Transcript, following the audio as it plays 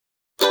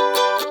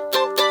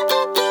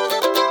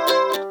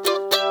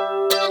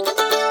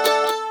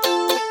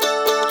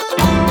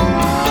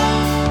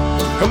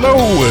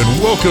Hello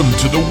and welcome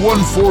to the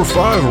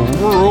 145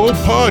 Rural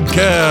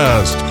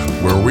Podcast,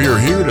 where we are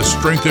here to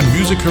strengthen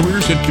music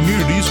careers and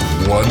communities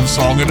one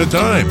song at a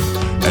time.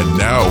 And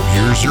now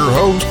here's your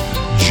host,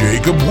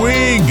 Jacob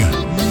Wing.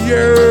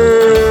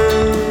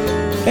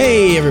 Yay!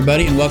 Hey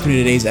everybody, and welcome to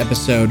today's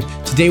episode.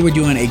 Today we're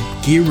doing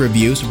a gear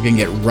review, so we're going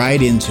to get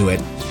right into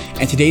it.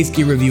 And today's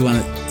gear review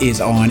is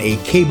on a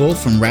cable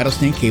from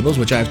Rattlesnake Cables,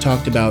 which I've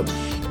talked about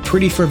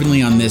pretty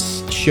fervently on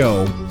this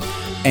show.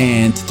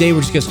 And today we're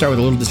just going to start with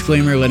a little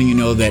disclaimer letting you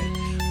know that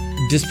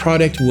this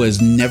product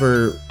was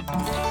never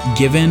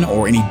given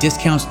or any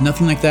discounts,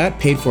 nothing like that.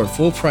 Paid for it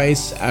full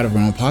price out of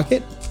my own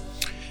pocket.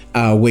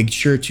 Make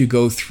sure to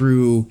go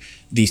through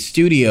the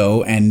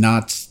studio and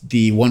not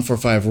the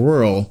 145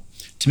 Rural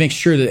to make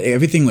sure that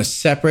everything was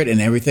separate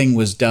and everything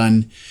was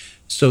done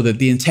so that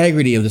the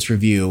integrity of this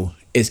review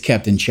is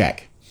kept in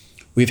check.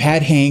 We've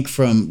had Hank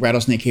from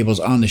Rattlesnake Cables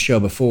on the show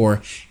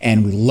before,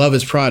 and we love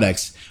his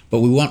products, but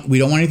we don't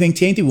want anything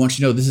tainted. We want you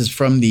to know this is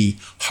from the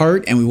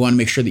heart, and we want to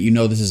make sure that you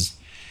know this is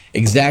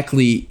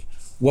exactly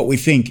what we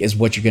think is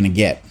what you're going to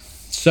get.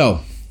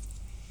 So,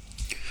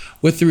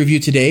 with the review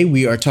today,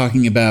 we are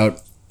talking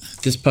about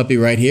this puppy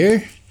right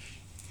here,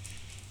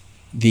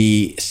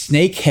 the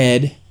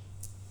Snakehead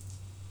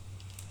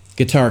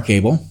guitar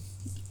cable.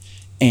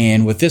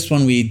 And with this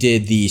one, we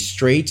did the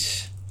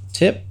straight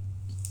tip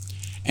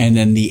and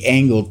then the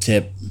angled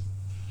tip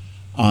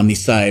on the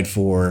side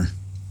for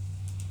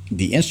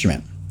the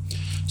instrument.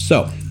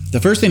 So the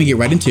first thing to get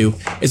right into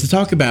is to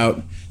talk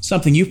about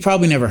something you've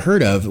probably never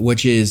heard of,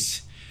 which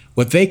is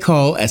what they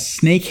call a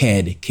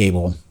snakehead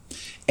cable.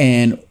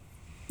 And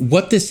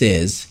what this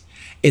is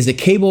a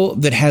cable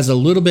that has a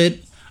little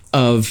bit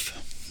of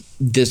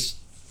this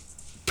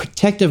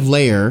protective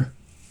layer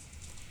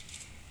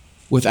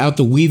without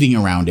the weaving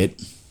around it.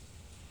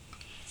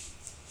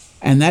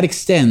 And that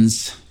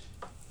extends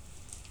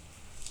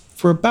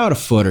for about a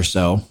foot or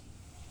so.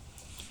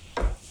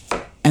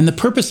 And the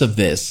purpose of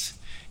this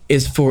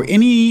is for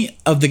any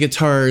of the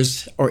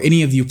guitars or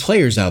any of you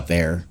players out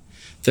there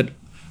that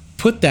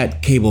put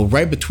that cable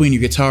right between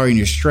your guitar and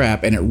your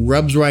strap and it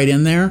rubs right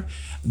in there.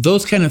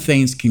 Those kind of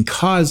things can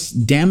cause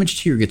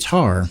damage to your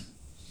guitar.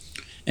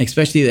 And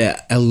especially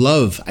that I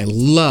love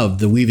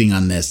the weaving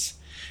on this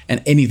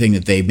and anything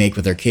that they make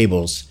with their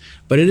cables.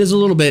 But it is a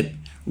little bit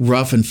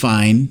rough and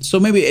fine. So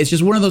maybe it's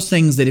just one of those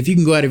things that if you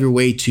can go out of your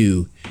way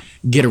to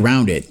get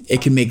around it, it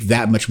can make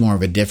that much more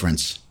of a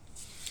difference.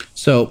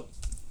 So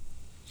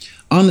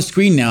on the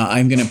screen now,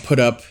 I'm going to put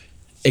up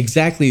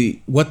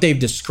exactly what they've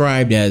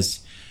described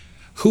as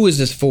who is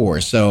this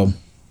for. So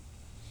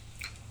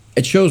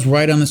it shows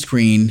right on the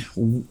screen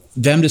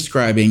them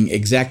describing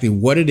exactly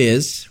what it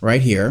is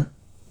right here.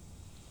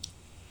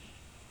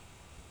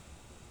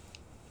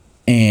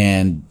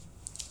 And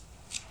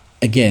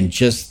again,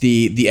 just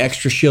the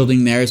extra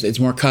shielding there. It's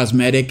more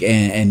cosmetic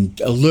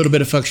and a little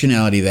bit of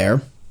functionality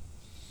there.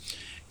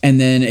 And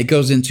then it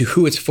goes into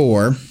who it's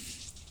for.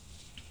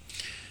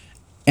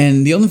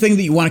 And the only thing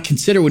that you want to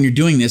consider when you're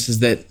doing this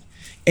is that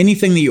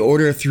anything that you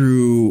order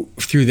through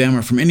them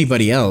or from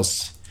anybody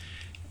else,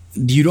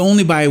 you'd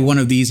only buy one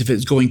of these if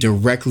it's going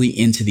directly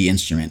into the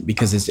instrument,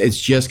 because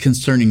it's just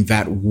concerning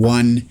that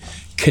one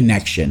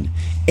connection.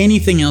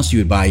 Anything else you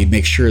would buy, you'd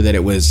make sure that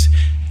it was,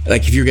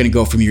 like if you're going to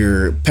go from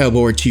your pedal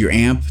board to your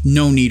amp,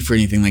 no need for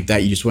anything like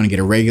that. You just want to get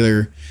a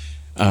regular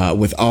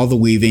with all the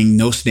weaving,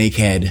 no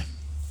snakehead.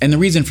 And the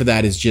reason for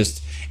that is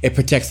just it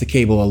protects the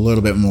cable a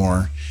little bit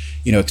more,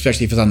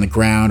 especially if it's on the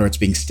ground or it's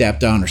being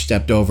stepped on or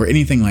stepped over,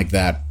 anything like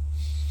that.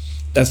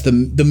 That's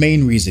the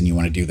main reason you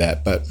want to do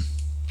that. But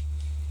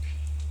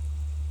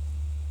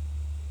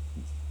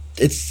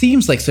it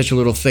seems like such a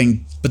little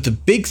thing, but the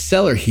big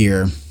seller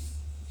here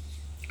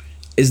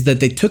is that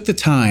they took the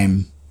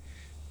time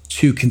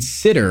to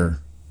consider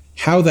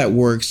how that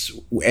works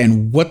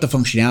and what the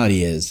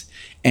functionality is.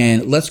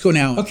 And let's go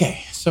now.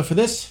 Okay, so for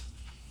this,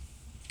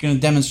 I'm going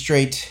to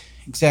demonstrate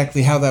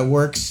exactly how that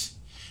works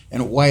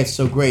and why it's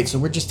so great. So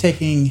we're just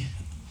taking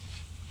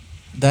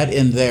that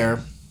in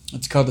there.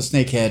 It's called the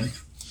snakehead.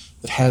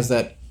 That has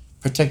that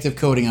protective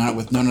coating on it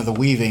with none of the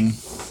weaving.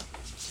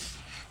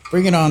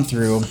 Bring it on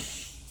through.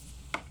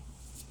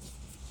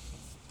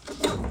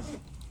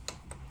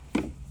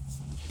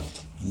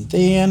 And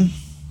then,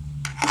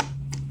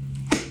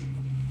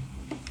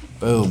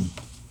 boom.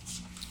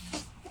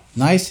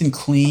 Nice and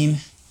clean.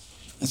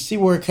 Let's see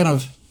where it kind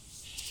of,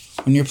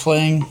 when you're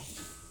playing,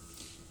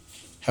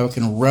 how it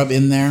can rub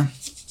in there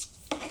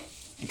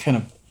and kind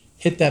of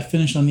hit that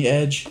finish on the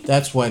edge.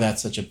 That's why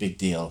that's such a big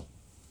deal.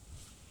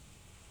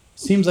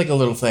 Seems like a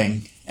little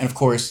thing. And of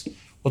course,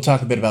 we'll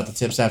talk a bit about the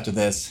tips after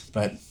this,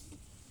 but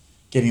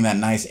getting that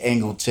nice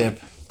angled tip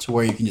to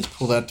where you can just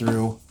pull that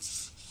through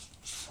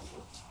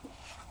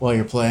while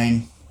you're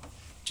playing.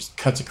 Just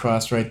cuts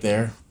across right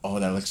there. Oh,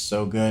 that looks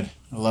so good.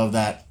 I love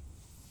that.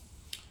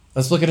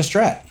 Let's look at a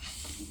Strat.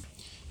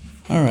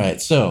 All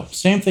right, so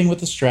same thing with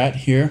the Strat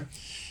here.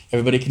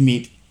 Everybody can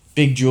meet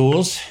Big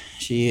Jules.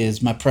 She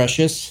is my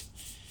precious.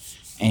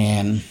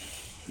 And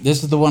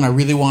this is the one I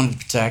really wanted to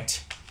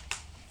protect.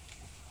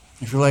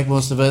 If you're like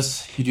most of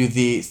us, you do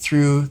the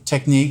through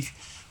technique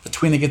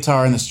between the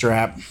guitar and the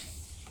strap.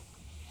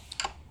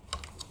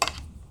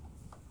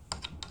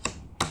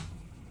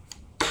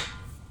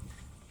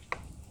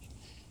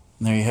 And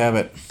there you have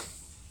it.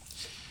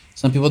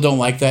 Some people don't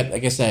like that.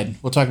 Like I said,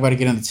 we'll talk about it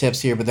again on the tips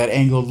here, but that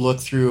angled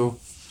look through,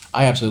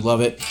 I absolutely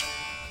love it.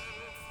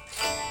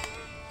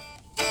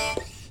 I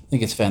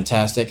think it's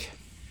fantastic.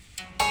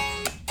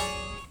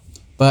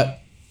 But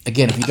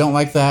again, if you don't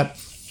like that,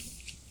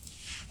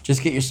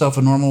 just get yourself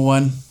a normal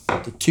one.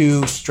 The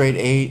 2 straight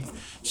 8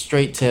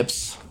 straight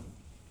tips.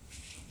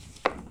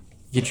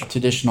 Get your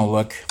traditional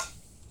look.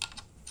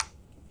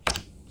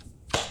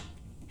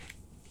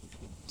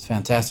 It's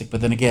fantastic.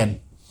 But then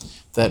again,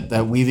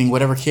 that weaving,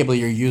 whatever cable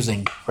you're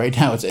using right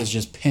now, it's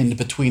just pinned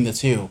between the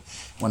two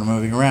when I'm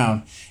moving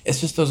around.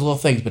 It's just those little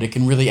things, but it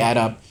can really add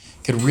up.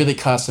 Could really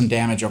cause some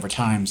damage over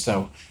time.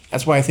 So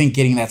that's why I think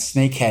getting that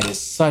snake head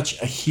is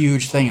such a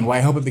huge thing, and why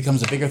I hope it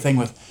becomes a bigger thing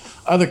with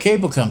other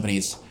cable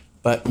companies.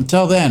 But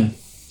until then,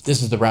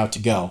 this is the route to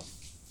go.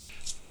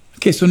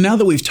 Okay, so now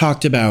that we've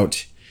talked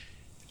about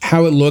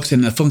how it looks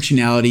and the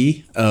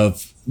functionality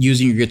of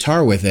using your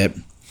guitar with it,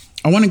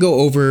 I want to go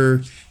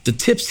over the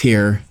tips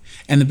here.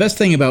 And the best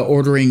thing about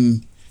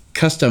ordering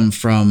custom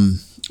from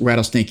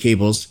Rattlesnake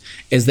Cables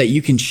is that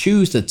you can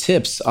choose the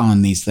tips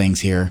on these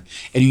things here,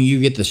 and you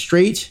get the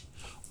straight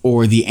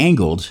or the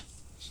angled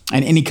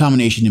and any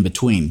combination in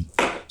between.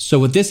 So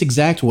with this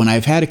exact one,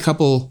 I've had a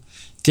couple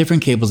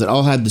different cables that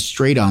all had the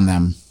straight on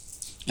them.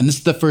 And this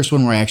is the first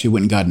one where I actually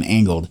went and got an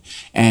angled.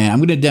 And I'm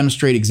going to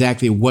demonstrate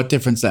exactly what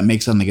difference that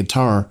makes on the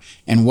guitar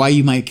and why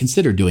you might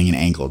consider doing an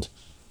angled.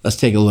 Let's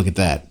take a look at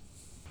that.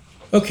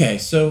 Okay,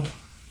 so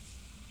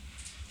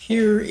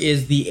here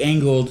is the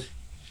angled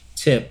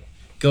tip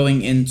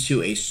going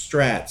into a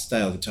Strat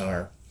style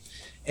guitar.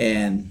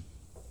 And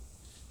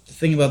the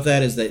thing about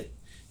that is that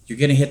you're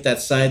going to hit that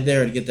side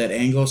there to get that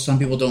angle. Some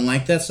people don't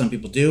like that. Some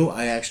people do.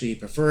 I actually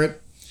prefer it.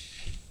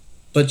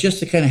 But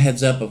just a kind of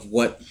heads up of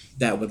what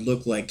that would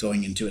look like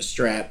going into a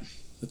Strat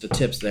with the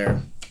tips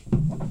there.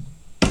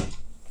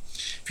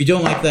 If you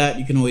don't like that,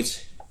 you can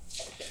always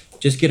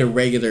just get a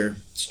regular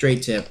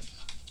straight tip.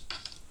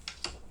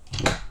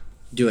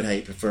 Do it how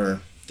you prefer.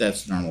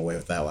 That's the normal way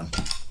with that one.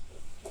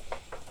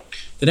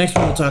 The next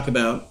one we'll talk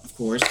about, of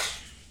course,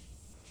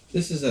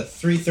 this is a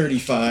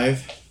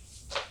 335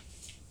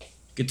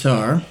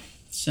 guitar,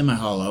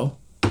 semi-hollow.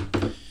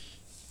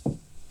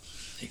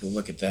 Take a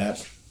look at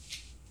that.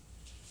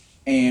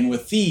 And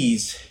with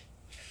these,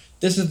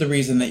 this is the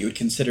reason that you would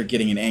consider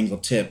getting an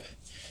angled tip.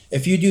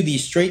 If you do the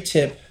straight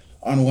tip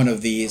on one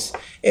of these,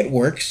 it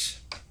works.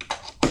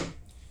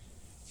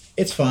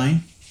 It's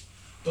fine.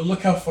 But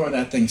look how far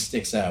that thing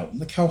sticks out.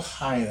 Look how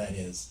high that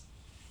is.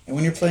 And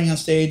when you're playing on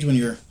stage, when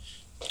you're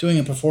doing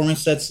a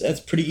performance, that's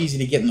pretty easy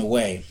to get in the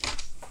way.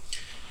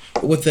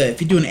 But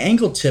if you do an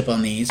angled tip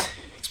on these,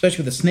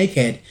 especially with a snake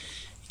head,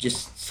 you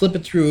just slip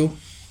it through.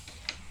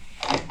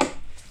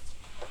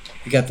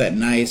 You got that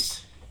nice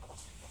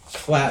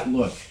flat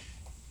look.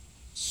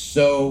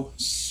 So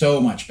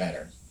much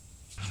better.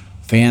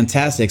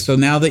 Fantastic. So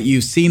now that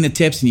you've seen the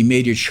tips and you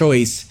made your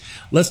choice,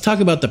 let's talk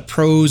about the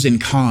pros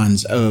and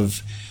cons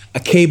of a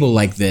cable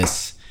like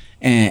this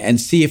and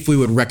see if we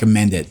would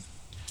recommend it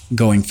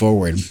going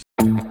forward.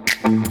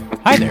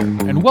 Hi there,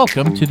 and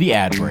welcome to the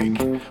ad break.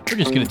 We're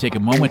just going to take a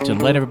moment to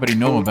let everybody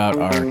know about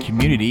our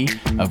community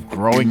of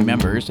growing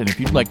members, and if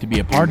you'd like to be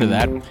a part of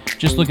that,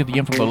 just look at the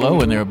info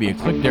below and there will be a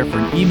click there for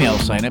an email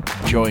sign up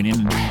to join in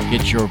and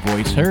get your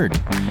voice heard.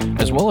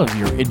 As well, if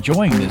you're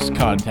enjoying this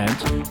content,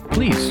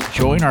 please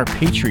join our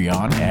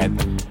Patreon at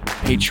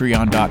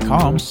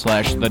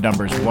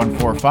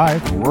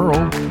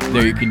patreon.com/145rural.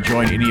 There you can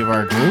join any of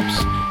our groups,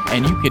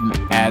 and you can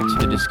add to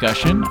the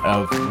discussion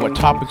of what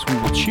topics we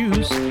will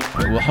choose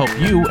that will help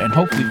you and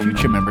hopefully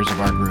future members of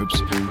our groups,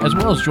 as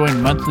well as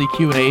join monthly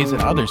Q&As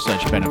and other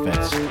such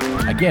benefits.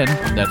 Again,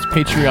 that's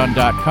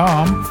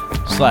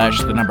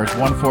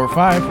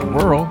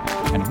patreon.com/145rural,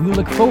 and we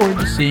look forward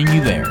to seeing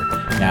you there.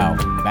 Now,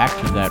 back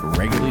to that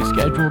regularly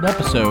scheduled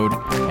episode,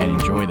 and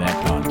enjoy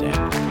that content.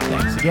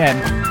 Thanks again.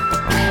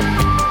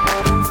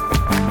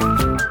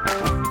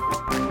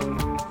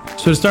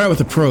 So to start out with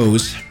the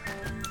pros,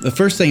 the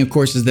first thing, of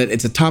course, is that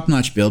it's a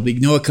top-notch build. We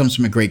know it comes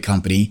from a great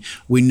company.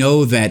 We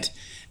know that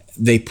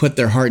they put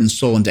their heart and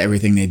soul into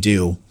everything they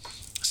do.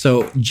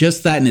 So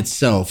just that in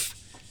itself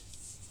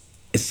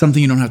is something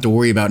you don't have to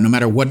worry about. No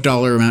matter what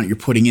dollar amount you're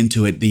putting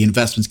into it, the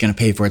investment's going to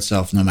pay for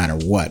itself no matter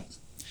what.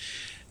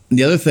 And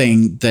the other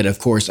thing that, of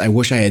course, I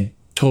wish I had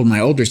told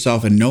my older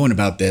self and known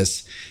about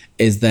this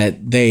is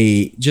that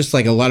they, just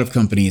like a lot of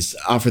companies,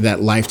 offer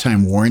that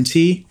lifetime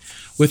warranty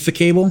with the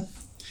cable.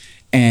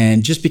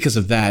 And just because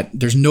of that,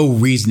 there's no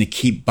reason to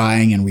keep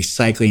buying and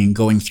recycling and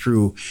going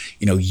through,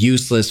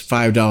 useless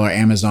 $5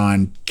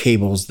 Amazon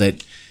cables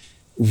that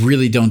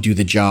really don't do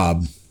the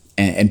job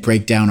and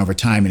break down over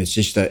time. And it's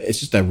just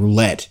a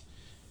roulette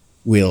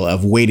wheel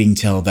of waiting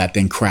till that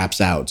thing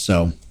craps out.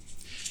 So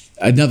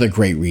another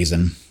great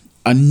reason.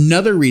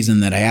 Another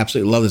reason that I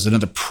absolutely love this,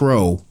 another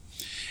pro,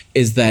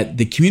 is that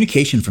the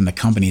communication from the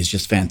company is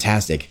just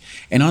fantastic.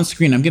 And on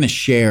screen, I'm going to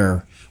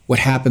share what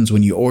happens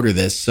when you order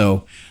this.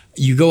 So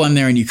you go on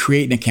there and you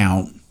create an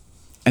account.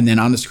 And then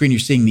on the screen, you're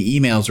seeing the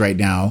emails right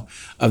now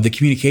of the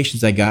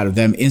communications I got of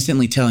them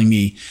instantly telling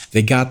me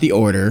they got the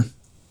order.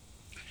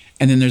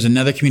 And then there's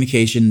another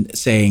communication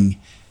saying,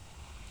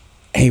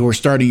 hey, we're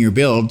starting your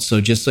build.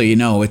 So just so you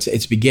know,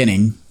 it's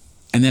beginning.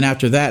 And then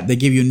after that, they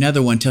give you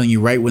another one telling you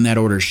right when that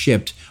order is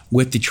shipped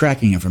with the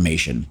tracking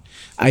information.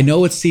 I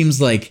know it seems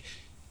like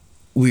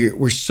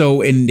we're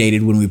so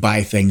inundated when we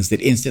buy things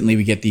that instantly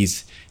we get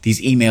these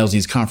emails,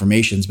 these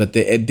confirmations, but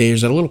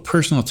there's a little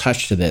personal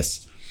touch to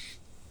this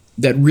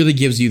that really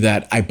gives you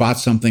that I bought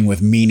something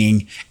with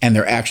meaning and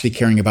they're actually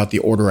caring about the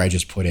order I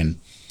just put in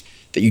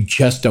that you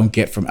just don't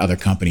get from other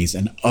companies.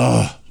 And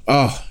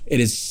it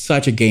is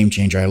such a game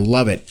changer. I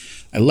love it.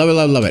 I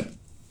love it.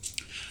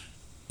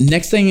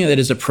 Next thing that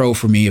is a pro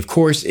for me, of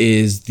course,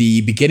 is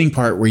the beginning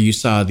part where you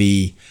saw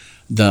the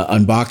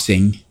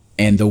unboxing,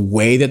 and the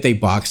way that they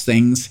box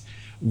things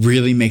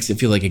really makes it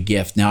feel like a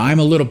gift. Now, I'm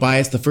a little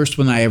biased. The first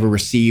one I ever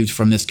received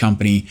from this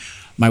company,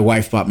 my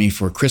wife bought me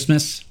for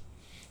Christmas.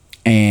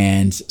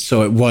 And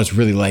so it was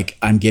really like,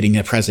 I'm getting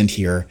a present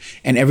here.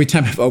 And every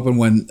time I've opened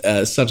one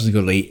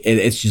subsequently,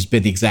 it's just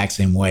been the exact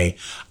same way.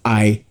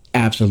 I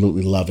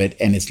absolutely love it.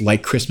 And it's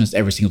like Christmas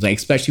every single day,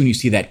 especially when you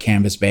see that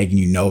canvas bag and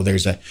you know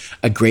there's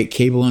a great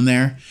cable in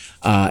there.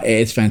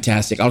 It's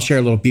fantastic. I'll share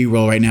a little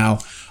B-roll right now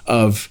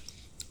of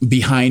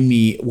behind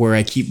me where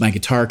I keep my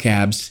guitar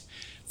cabs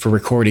for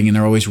recording, and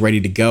they're always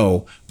ready to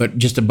go. But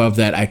just above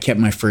that, I kept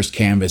my first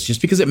canvas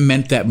just because it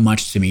meant that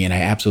much to me, and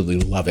I absolutely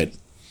love it.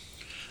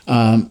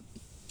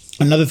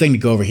 Another thing to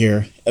go over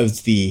here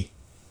is the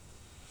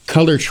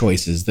color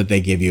choices that they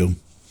give you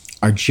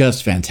are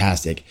just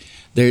fantastic.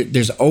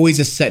 There's always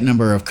a set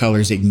number of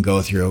colors that you can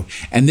go through.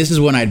 And this is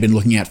one I'd been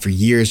looking at for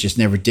years, just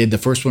never did. The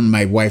first one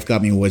my wife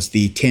got me was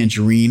the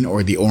tangerine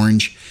or the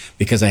orange,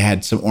 because I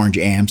had some orange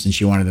amps and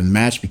she wanted them to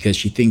match because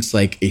she thinks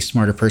like a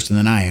smarter person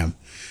than I am.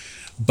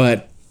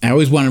 But I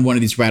always wanted one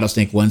of these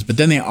rattlesnake ones, but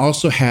then they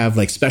also have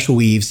like special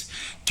weaves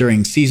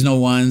during seasonal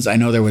ones. I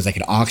know there was like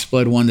an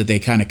oxblood one that they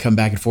kind of come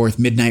back and forth,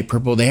 midnight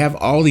purple. They have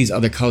all these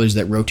other colors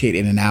that rotate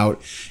in and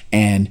out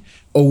and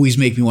always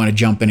make me want to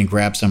jump in and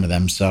grab some of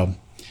them. So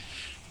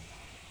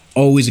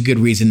always a good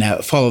reason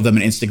to follow them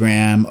on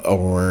Instagram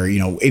or,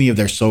 any of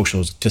their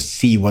socials to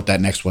see what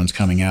that next one's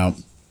coming out.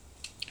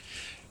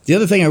 The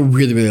other thing I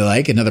really, really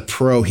like, another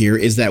pro here,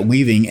 is that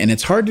weaving. And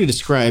it's hard to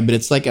describe, but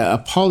it's like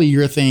a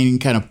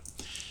polyurethane kind of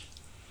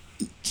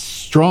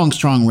strong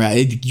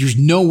there's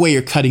no way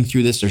you're cutting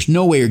through this. There's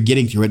no way you're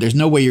getting through it. There's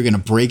no way you're going to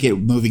break it,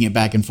 moving it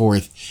back and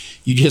forth.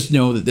 You just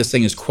know that this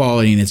thing is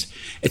quality and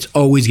it's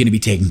always going to be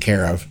taken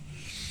care of.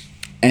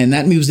 And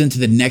that moves into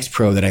the next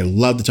pro that I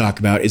love to talk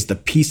about, is the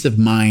peace of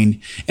mind.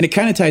 And it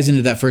kind of ties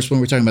into that first one.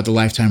 We're talking about the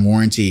lifetime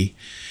warranty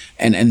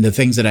and the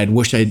things that I'd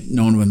wished I'd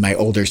known with my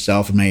older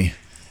self and my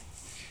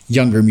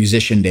younger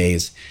musician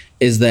days,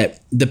 is that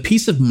the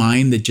peace of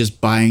mind that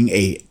just buying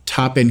a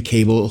top-end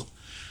cable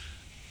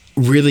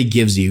really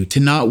gives you,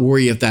 to not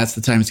worry if that's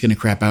the time it's going to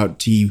crap out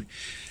to you.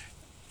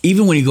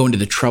 Even when you go into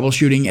the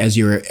troubleshooting as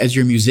you're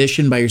a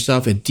musician by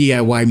yourself, a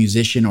DIY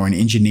musician or an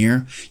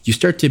engineer, you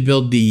start to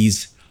build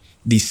these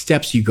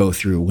steps you go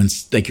through when,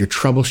 like, you're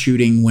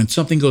troubleshooting when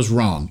something goes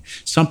wrong,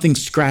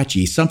 something's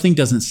scratchy, something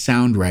doesn't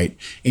sound right.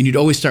 And you'd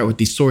always start with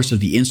the source of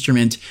the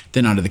instrument,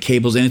 then onto the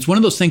cables. And it's one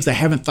of those things I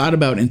haven't thought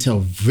about until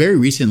very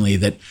recently,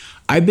 that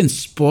I've been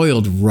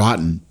spoiled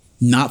rotten,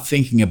 not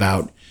thinking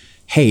about,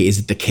 hey, is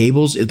it the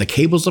cables? Is the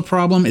cables a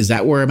problem? Is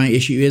that where my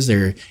issue is?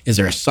 Is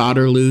there a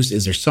solder loose?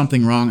 Is there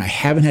something wrong? I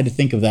haven't had to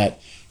think of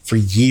that for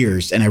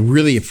years, and I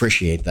really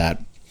appreciate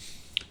that.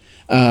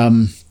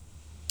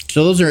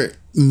 So those are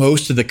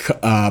most of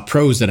the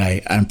pros that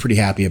I'm pretty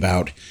happy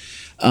about.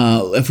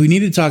 If we need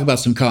to talk about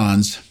some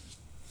cons,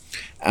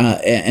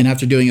 and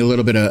after doing a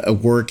little bit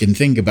of work and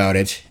think about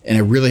it, and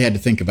I really had to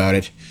think about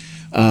it,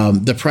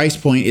 the price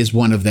point is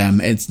one of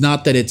them. It's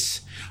not that it's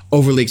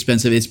overly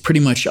expensive. It's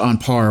pretty much on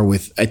par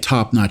with a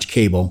top-notch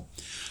cable.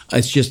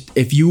 It's just,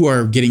 if you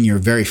are getting your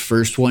very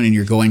first one and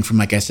you're going from,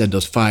 like I said,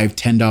 those $5,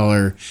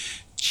 $10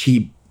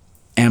 cheap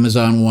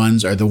Amazon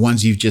ones, or the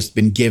ones you've just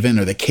been given,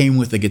 or that came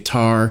with the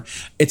guitar,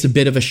 it's a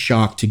bit of a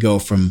shock to go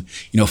from,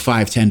 $5,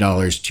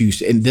 $10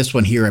 to, and this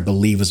one here, I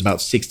believe, was about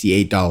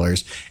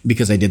 $68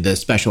 because I did the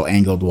special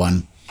angled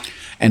one.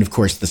 And of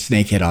course the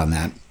snake hit on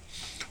that.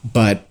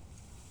 But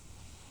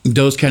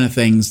those kind of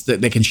things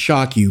that can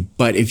shock you.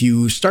 But if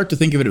you start to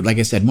think of it, like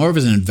I said, more of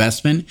as an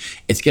investment,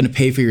 it's going to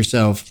pay for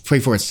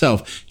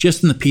itself,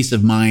 just in the peace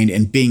of mind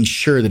and being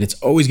sure that it's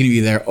always going to be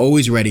there,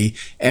 always ready.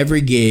 Every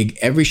gig,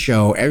 every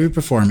show, every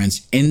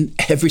performance, in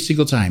every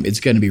single time, it's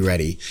going to be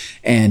ready.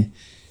 And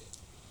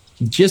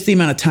just the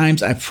amount of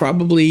times I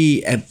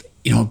probably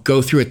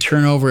go through a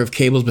turnover of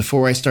cables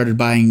before I started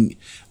buying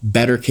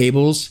better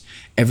cables.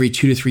 Every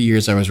 2 to 3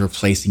 years, I was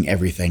replacing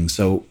everything.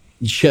 So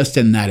just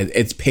in that,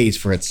 it pays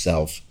for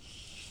itself.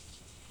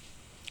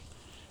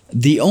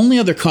 The only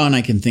other con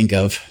I can think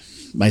of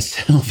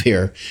myself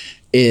here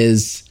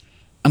is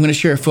I'm going to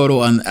share a photo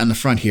on the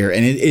front here,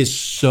 and it's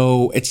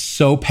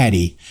so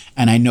petty,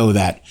 and I know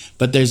that.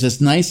 But there's this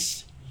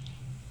nice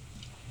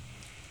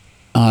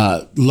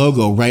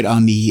logo right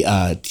on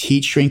the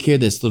heat shrink here,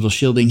 this little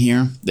shielding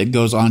here that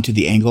goes onto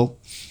the angle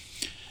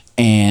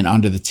and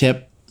onto the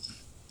tip.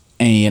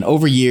 And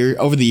over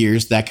the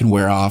years, that can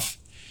wear off.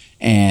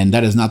 And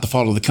that is not the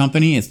fault of the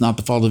company. It's not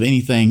the fault of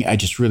anything. I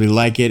just really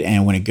like it.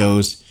 And when it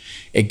goes,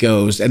 it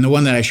goes. And the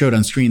one that I showed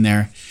on screen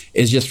there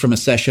is just from a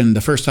session.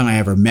 The first time I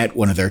ever met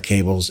one of their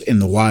cables in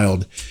the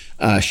wild,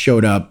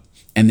 showed up,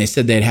 and they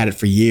said they'd had it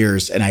for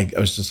years. And I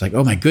was just like,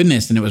 oh my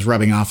goodness. And it was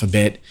rubbing off a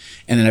bit.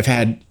 And then I've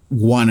had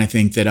one, I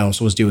think, that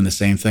also was doing the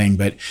same thing.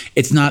 But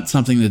it's not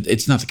something that,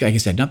 it's not, like I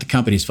said, not the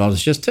company's fault.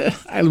 It's just,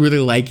 I really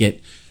like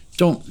it.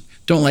 Don't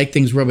like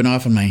things rubbing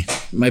off on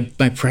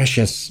my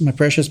precious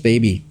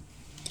baby.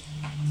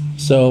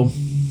 So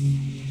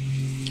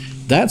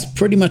that's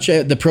pretty much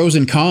the pros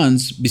and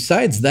cons.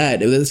 Besides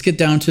that, let's get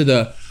down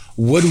to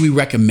would we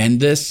recommend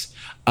this?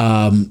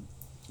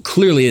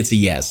 Clearly, it's a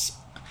yes.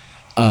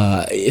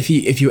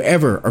 If you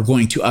ever are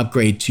going to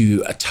upgrade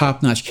to a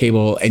top-notch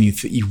cable and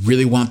you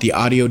really want the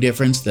audio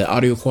difference, the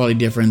audio quality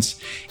difference,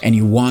 and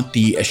you want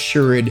the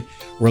assured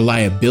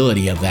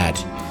reliability of that,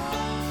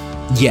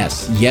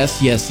 yes.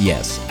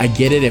 I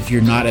get it if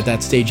you're not at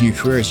that stage in your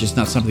career. It's just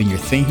not something you're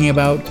thinking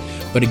about.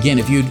 But again,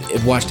 if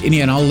you've watched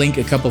any, and I'll link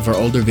a couple of our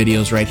older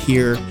videos right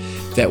here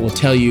that will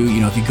tell you,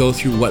 if you go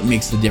through what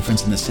makes the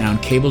difference in the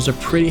sound, cables are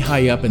pretty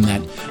high up in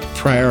that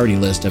priority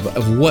list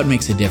of what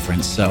makes a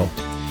difference. So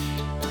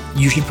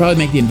you should probably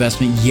make the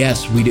investment.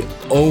 Yes, we'd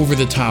over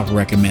the top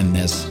recommend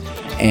this,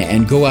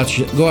 and go out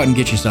and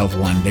get yourself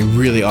one. They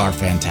really are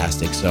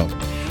fantastic. So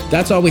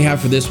that's all we have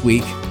for this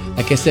week.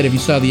 Like I said, if you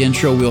saw the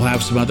intro, we'll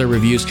have some other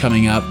reviews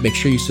coming up. Make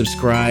sure you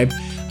subscribe.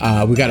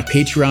 We got a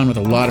Patreon with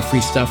a lot of free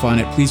stuff on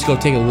it. Please go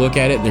take a look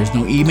at it. There's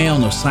no email,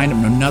 no sign up,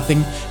 no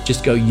nothing.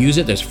 Just go use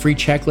it. There's free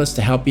checklists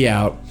to help you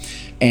out.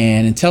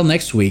 And until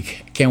next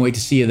week, can't wait to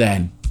see you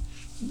then.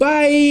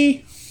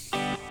 Bye.